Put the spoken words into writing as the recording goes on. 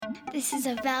This is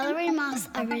a Valerie Moss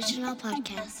original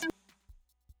podcast.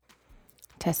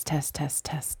 Test, test, test,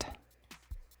 test.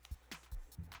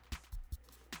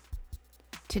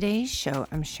 Today's show,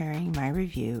 I'm sharing my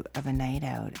review of a night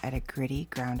out at a gritty,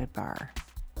 grounded bar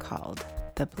called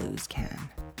The Blues Can.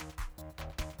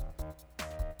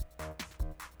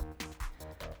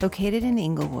 Located in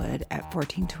Inglewood at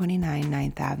 1429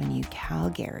 9th Avenue,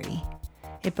 Calgary,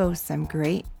 it boasts some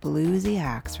great bluesy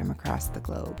acts from across the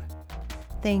globe.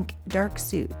 Think dark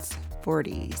suits,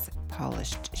 40s,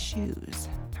 polished shoes,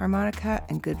 harmonica,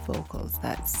 and good vocals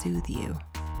that soothe you.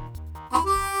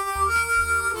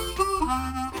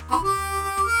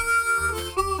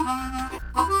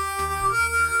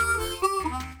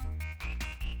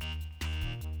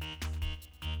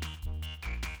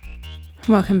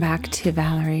 Welcome back to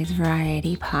Valerie's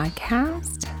Variety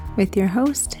Podcast with your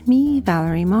host, me,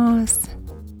 Valerie Moss.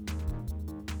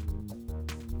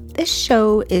 This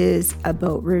show is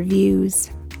about reviews,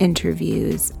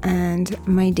 interviews, and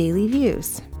my daily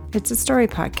views. It's a story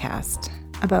podcast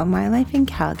about my life in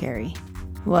Calgary,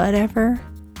 whatever,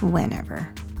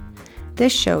 whenever.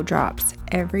 This show drops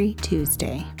every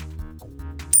Tuesday.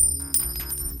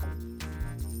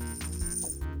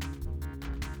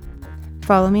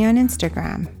 Follow me on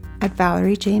Instagram at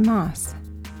Valerie J. Moss,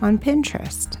 on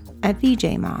Pinterest at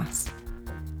VJ Moss,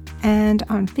 and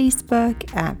on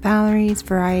Facebook at Valerie's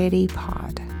Variety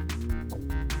Pod.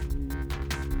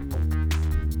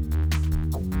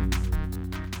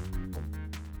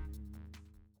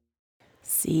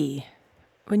 See,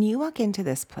 when you walk into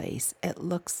this place, it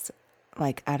looks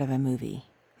like out of a movie.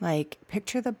 Like,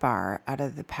 picture the bar out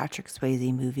of the Patrick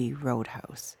Swayze movie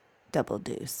Roadhouse, Double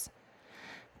Deuce.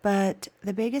 But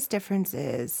the biggest difference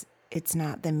is it's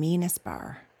not the meanest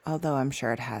bar, although I'm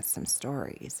sure it has some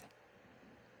stories.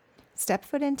 Step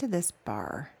foot into this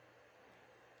bar,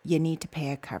 you need to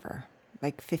pay a cover,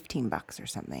 like $15 or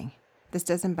something. This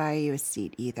doesn't buy you a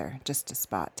seat either, just a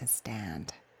spot to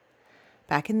stand.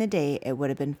 Back in the day, it would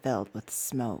have been filled with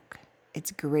smoke.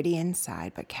 It's gritty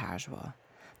inside, but casual.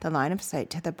 The line of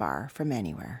sight to the bar from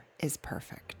anywhere is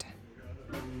perfect.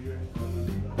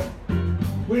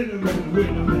 Wait a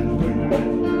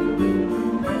minute.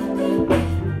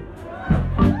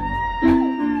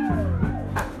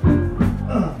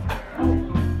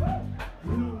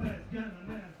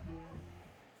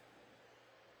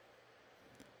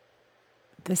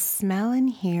 The smell in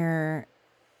here,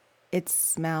 it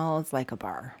smells like a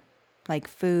bar, like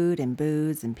food and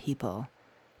booze and people,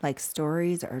 like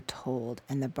stories are told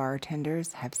and the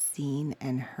bartenders have seen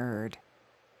and heard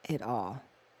it all.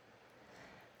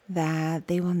 That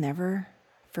they will never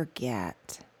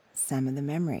forget some of the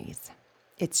memories.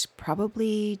 It's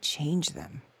probably changed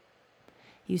them.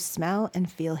 You smell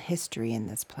and feel history in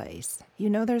this place. You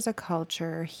know there's a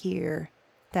culture here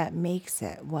that makes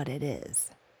it what it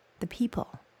is. The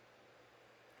people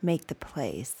make the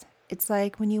place. It's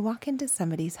like when you walk into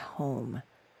somebody's home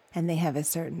and they have a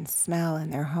certain smell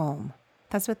in their home.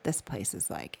 That's what this place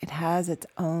is like. It has its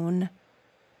own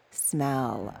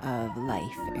smell of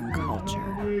life and culture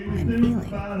and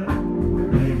feeling.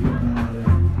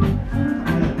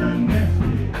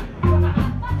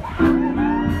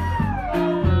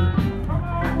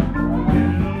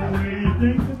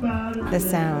 The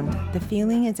sound, the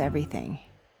feeling is everything.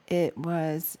 It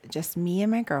was just me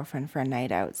and my girlfriend for a night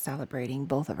out celebrating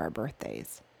both of our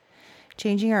birthdays.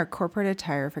 Changing our corporate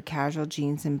attire for casual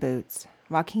jeans and boots,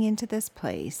 walking into this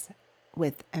place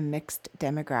with a mixed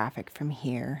demographic from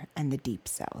here and the deep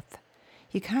south.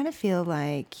 You kind of feel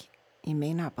like you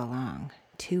may not belong.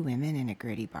 Two women in a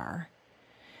gritty bar.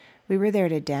 We were there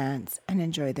to dance and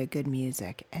enjoy the good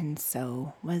music, and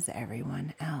so was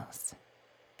everyone else.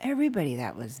 Everybody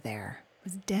that was there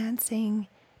was dancing,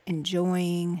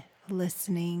 enjoying,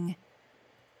 listening,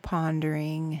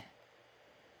 pondering,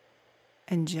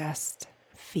 and just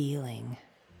feeling.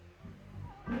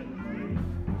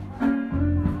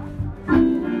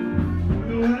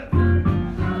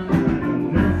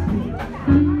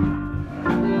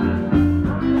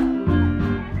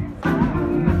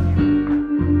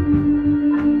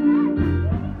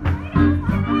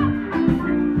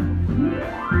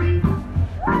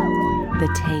 The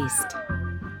taste.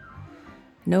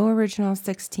 No original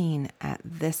 16 at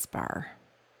this bar,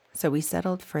 so we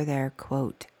settled for their,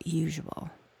 quote, usual.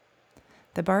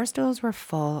 The bar stools were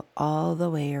full all the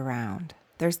way around.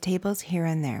 There's tables here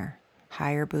and there,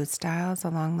 higher booth styles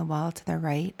along the wall to the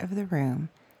right of the room.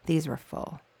 These were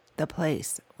full. The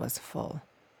place was full.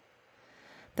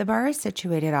 The bar is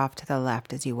situated off to the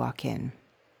left as you walk in.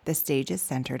 The stage is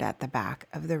centered at the back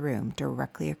of the room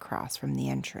directly across from the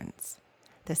entrance.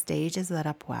 The stage is lit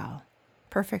up well,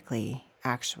 perfectly,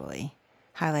 actually,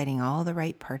 highlighting all the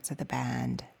right parts of the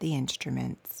band, the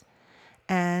instruments,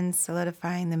 and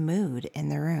solidifying the mood in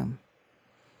the room.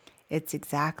 It's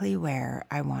exactly where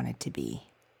I wanted to be.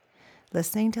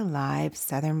 Listening to live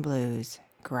Southern blues,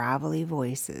 gravelly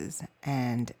voices,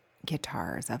 and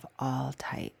guitars of all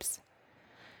types.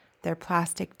 Their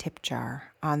plastic tip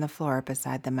jar on the floor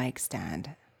beside the mic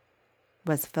stand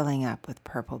was filling up with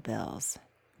purple bills.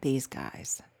 These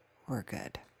guys were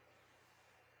good.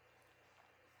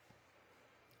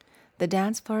 The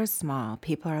dance floor is small.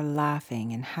 People are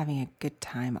laughing and having a good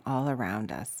time all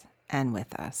around us and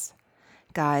with us.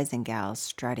 Guys and gals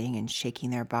strutting and shaking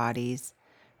their bodies,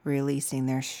 releasing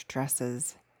their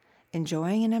stresses,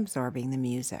 enjoying and absorbing the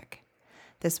music.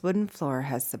 This wooden floor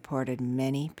has supported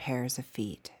many pairs of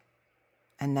feet.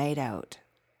 A night out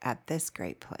at this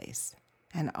great place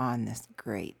and on this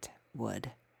great wood.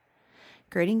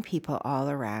 Greeting people all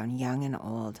around, young and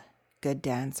old. Good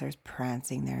dancers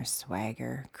prancing their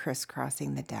swagger,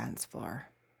 crisscrossing the dance floor.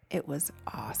 It was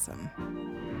awesome.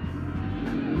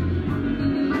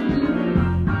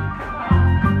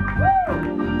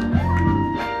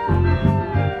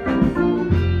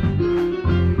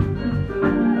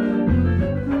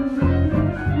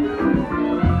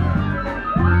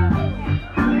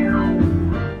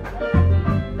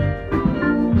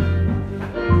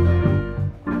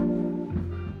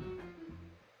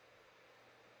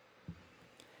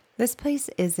 This place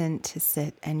isn't to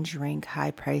sit and drink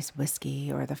high-priced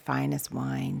whiskey or the finest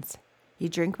wines. You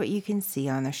drink what you can see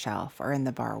on the shelf or in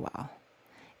the bar well.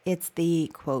 It's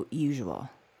the, quote, usual,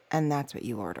 and that's what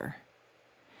you order.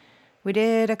 We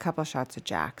did a couple shots of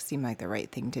Jack, seemed like the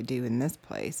right thing to do in this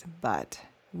place, but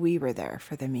we were there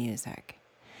for the music.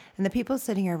 And the people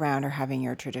sitting around are having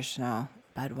your traditional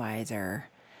Budweiser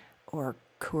or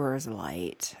Coors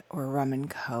Light or rum and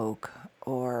Coke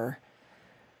or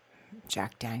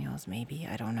Jack Daniels, maybe,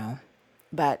 I don't know.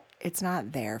 But it's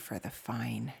not there for the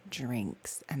fine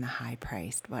drinks and the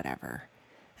high-priced whatever.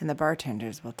 And the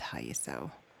bartenders will tell you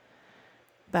so.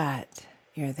 But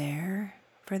you're there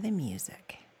for the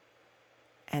music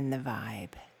and the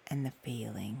vibe and the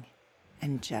feeling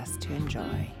and just to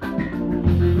enjoy.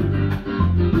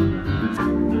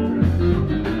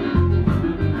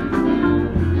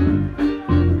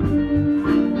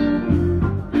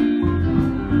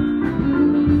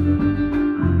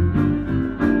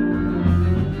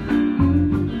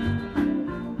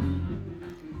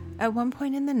 At one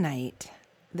point in the night,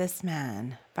 this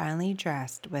man, finely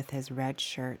dressed with his red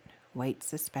shirt, white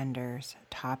suspenders,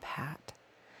 top hat,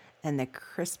 and the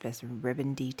crispest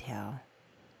ribbon detail,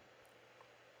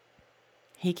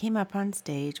 he came up on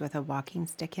stage with a walking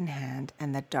stick in hand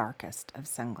and the darkest of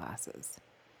sunglasses.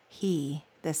 He,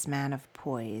 this man of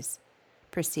poise,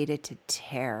 proceeded to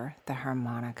tear the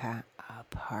harmonica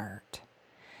apart.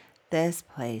 This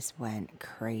place went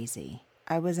crazy.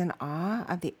 I was in awe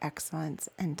of the excellence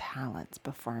and talents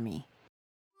before me.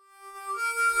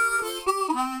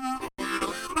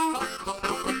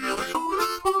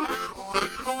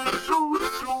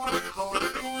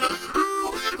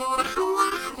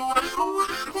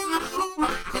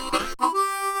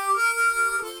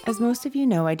 As most of you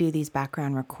know, I do these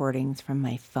background recordings from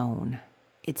my phone.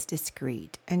 It's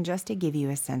discreet and just to give you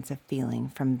a sense of feeling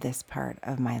from this part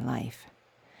of my life.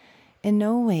 In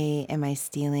no way am I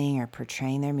stealing or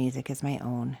portraying their music as my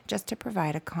own, just to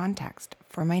provide a context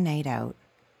for my night out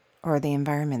or the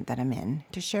environment that I'm in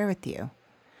to share with you.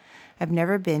 I've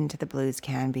never been to the Blues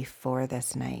Can before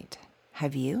this night.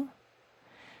 Have you?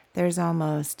 There's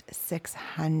almost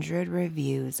 600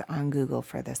 reviews on Google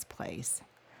for this place.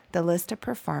 The list of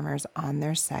performers on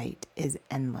their site is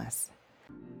endless.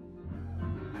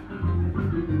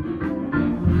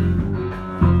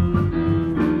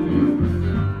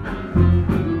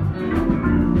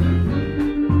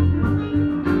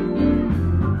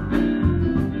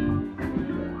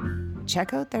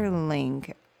 Check out their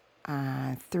link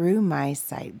through my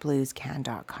site,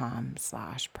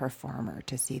 bluescan.com/performer,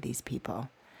 to see these people.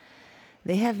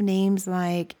 They have names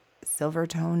like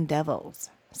Silvertone Devils,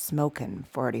 Smokin'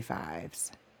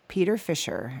 45s, Peter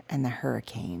Fisher and the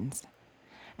Hurricanes,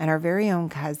 and our very own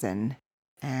cousin,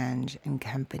 Ange and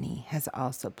Company, has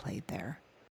also played there.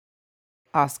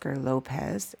 Oscar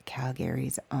Lopez,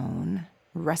 Calgary's own,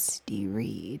 Rusty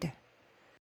Reed.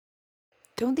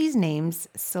 Don't these names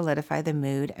solidify the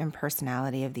mood and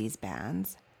personality of these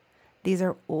bands? These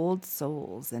are old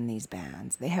souls in these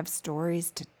bands. They have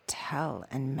stories to tell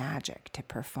and magic to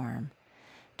perform,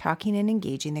 talking and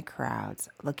engaging the crowds,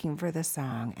 looking for the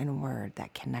song and word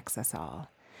that connects us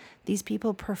all. These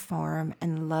people perform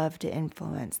and love to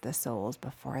influence the souls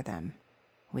before them.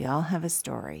 We all have a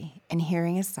story, and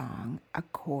hearing a song, a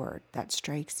chord that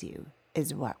strikes you,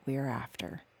 is what we're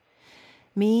after.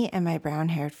 Me and my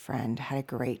brown-haired friend had a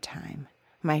great time.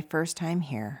 My first time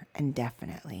here, and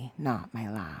definitely not my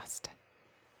last.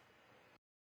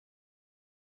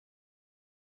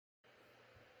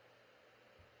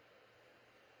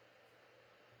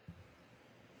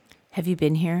 Have you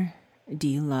been here? Do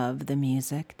you love the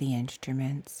music, the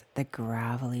instruments, the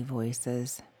gravelly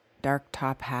voices, dark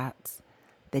top hats,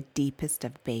 the deepest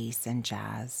of bass and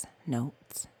jazz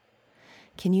notes?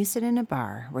 Can you sit in a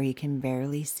bar where you can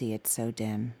barely see it so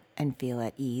dim and feel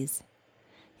at ease?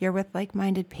 You're with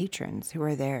like-minded patrons who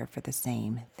are there for the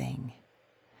same thing.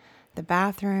 The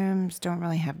bathrooms don't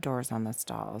really have doors on the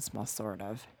stalls, well, sort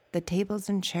of. The tables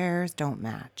and chairs don't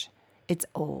match. It's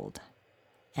old,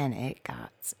 and it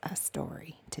got a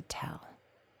story to tell.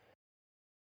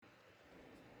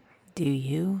 Do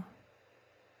you?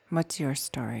 What's your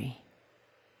story?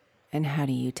 And how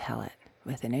do you tell it?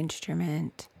 With an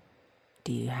instrument?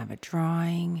 Do you have a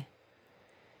drawing?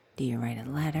 Do you write a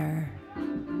letter?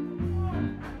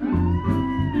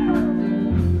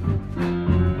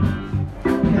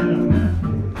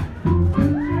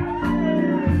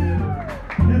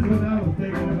 That's what I was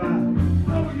thinking about.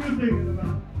 What were you thinking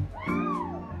about?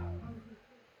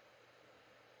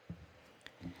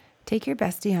 Take your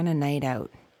bestie on a night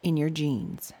out in your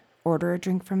jeans. Order a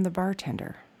drink from the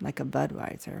bartender, like a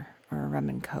Budweiser or a rum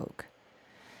and coke.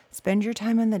 Spend your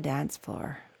time on the dance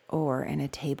floor or in a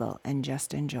table and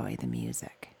just enjoy the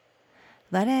music.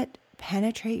 Let it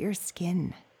penetrate your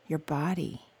skin, your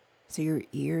body, so your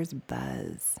ears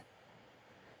buzz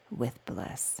with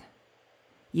bliss.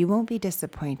 You won't be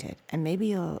disappointed, and maybe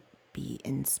you'll be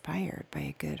inspired by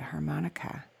a good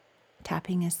harmonica,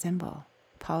 tapping a cymbal,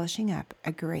 polishing up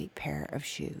a great pair of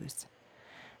shoes,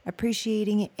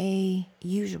 appreciating a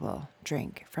usual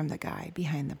drink from the guy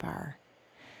behind the bar,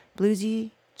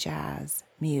 bluesy jazz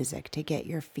music to get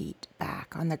your feet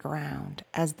back on the ground,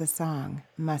 as the song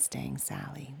Mustang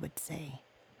Sally would say.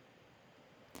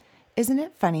 Isn't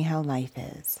it funny how life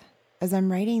is? As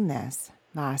I'm writing this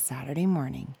last Saturday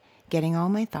morning, getting all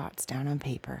my thoughts down on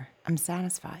paper, I'm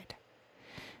satisfied.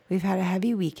 We've had a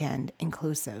heavy weekend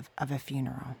inclusive of a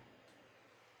funeral.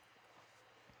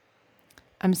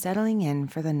 I'm settling in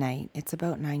for the night. It's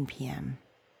about 9 p.m.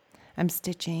 I'm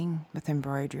stitching with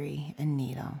embroidery and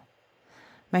needle.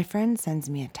 My friend sends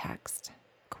me a text,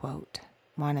 quote,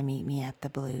 "Want to meet me at the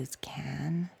Blues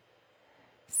Can?"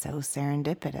 So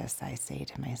serendipitous, I say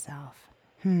to myself.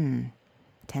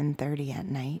 10:30 at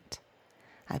night.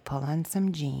 I pull on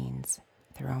some jeans,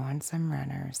 throw on some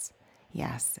runners.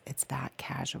 Yes, it's that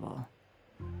casual.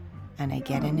 And I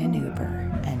get in an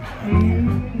Uber and head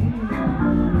down.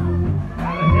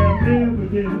 Gotta have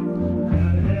evidence.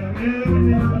 Gotta have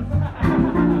evidence.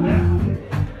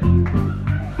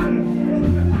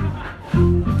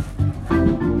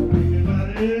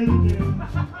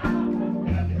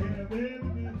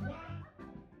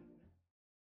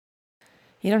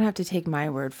 You don't have to take my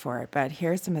word for it, but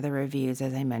here are some of the reviews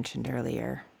as I mentioned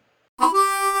earlier.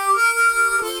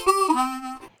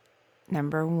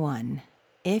 Number 1,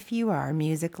 if you are a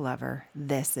music lover,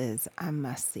 this is a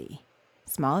must-see.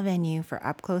 Small venue for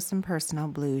up-close and personal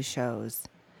blues shows.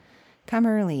 Come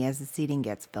early as the seating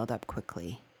gets filled up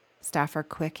quickly. Staff are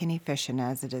quick and efficient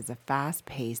as it is a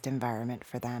fast-paced environment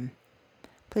for them.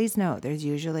 Please note there's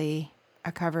usually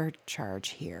a cover charge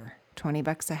here,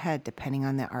 $20 a head depending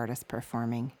on the artist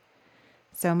performing.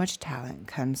 So much talent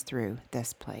comes through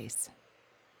this place.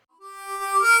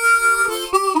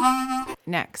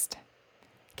 Next,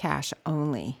 cash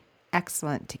only.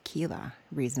 Excellent tequila,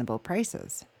 reasonable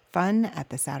prices. Fun at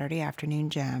the Saturday afternoon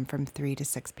jam from 3 to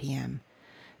 6 p.m.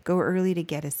 Go early to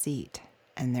get a seat,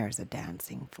 and there's a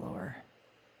dancing floor.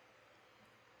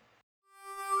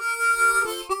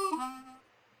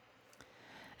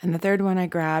 And the third one I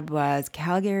grabbed was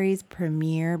Calgary's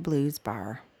premier blues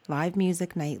bar. Live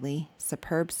music nightly,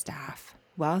 superb staff,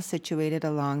 well situated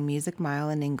along Music Mile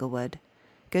in Inglewood,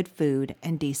 good food,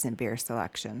 and decent beer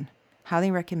selection.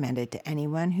 Highly recommended to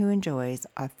anyone who enjoys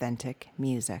authentic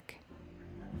music.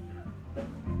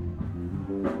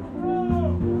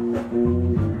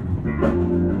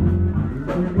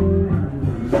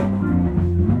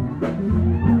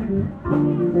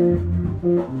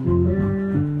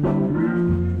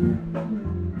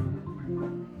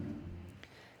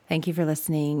 Thank you for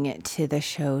listening to the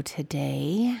show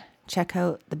today. Check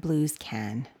out the Blues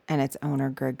Can and its owner,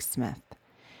 Greg Smith.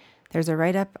 There's a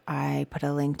write-up I put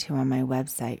a link to on my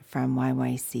website from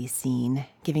YYC Scene,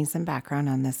 giving some background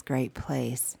on this great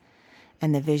place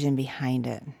and the vision behind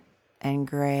it. And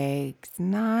Greg's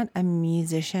not a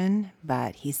musician,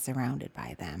 but he's surrounded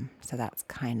by them. So that's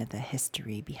kind of the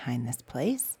history behind this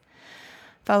place.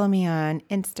 Follow me on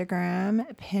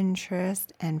Instagram,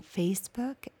 Pinterest, and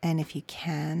Facebook. And if you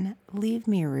can, leave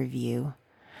me a review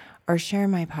or share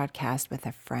my podcast with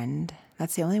a friend.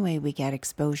 That's the only way we get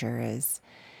exposure is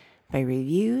by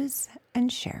reviews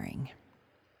and sharing.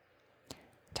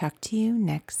 Talk to you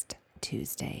next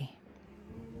Tuesday.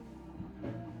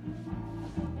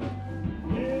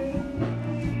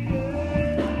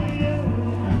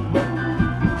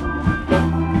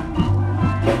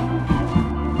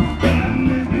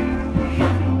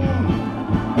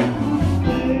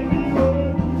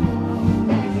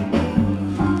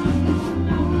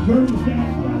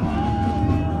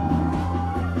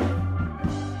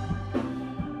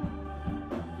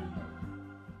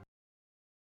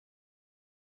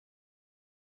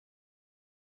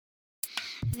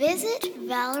 Visit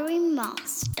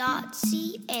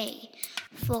valeriemoss.ca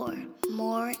for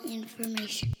more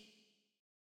information.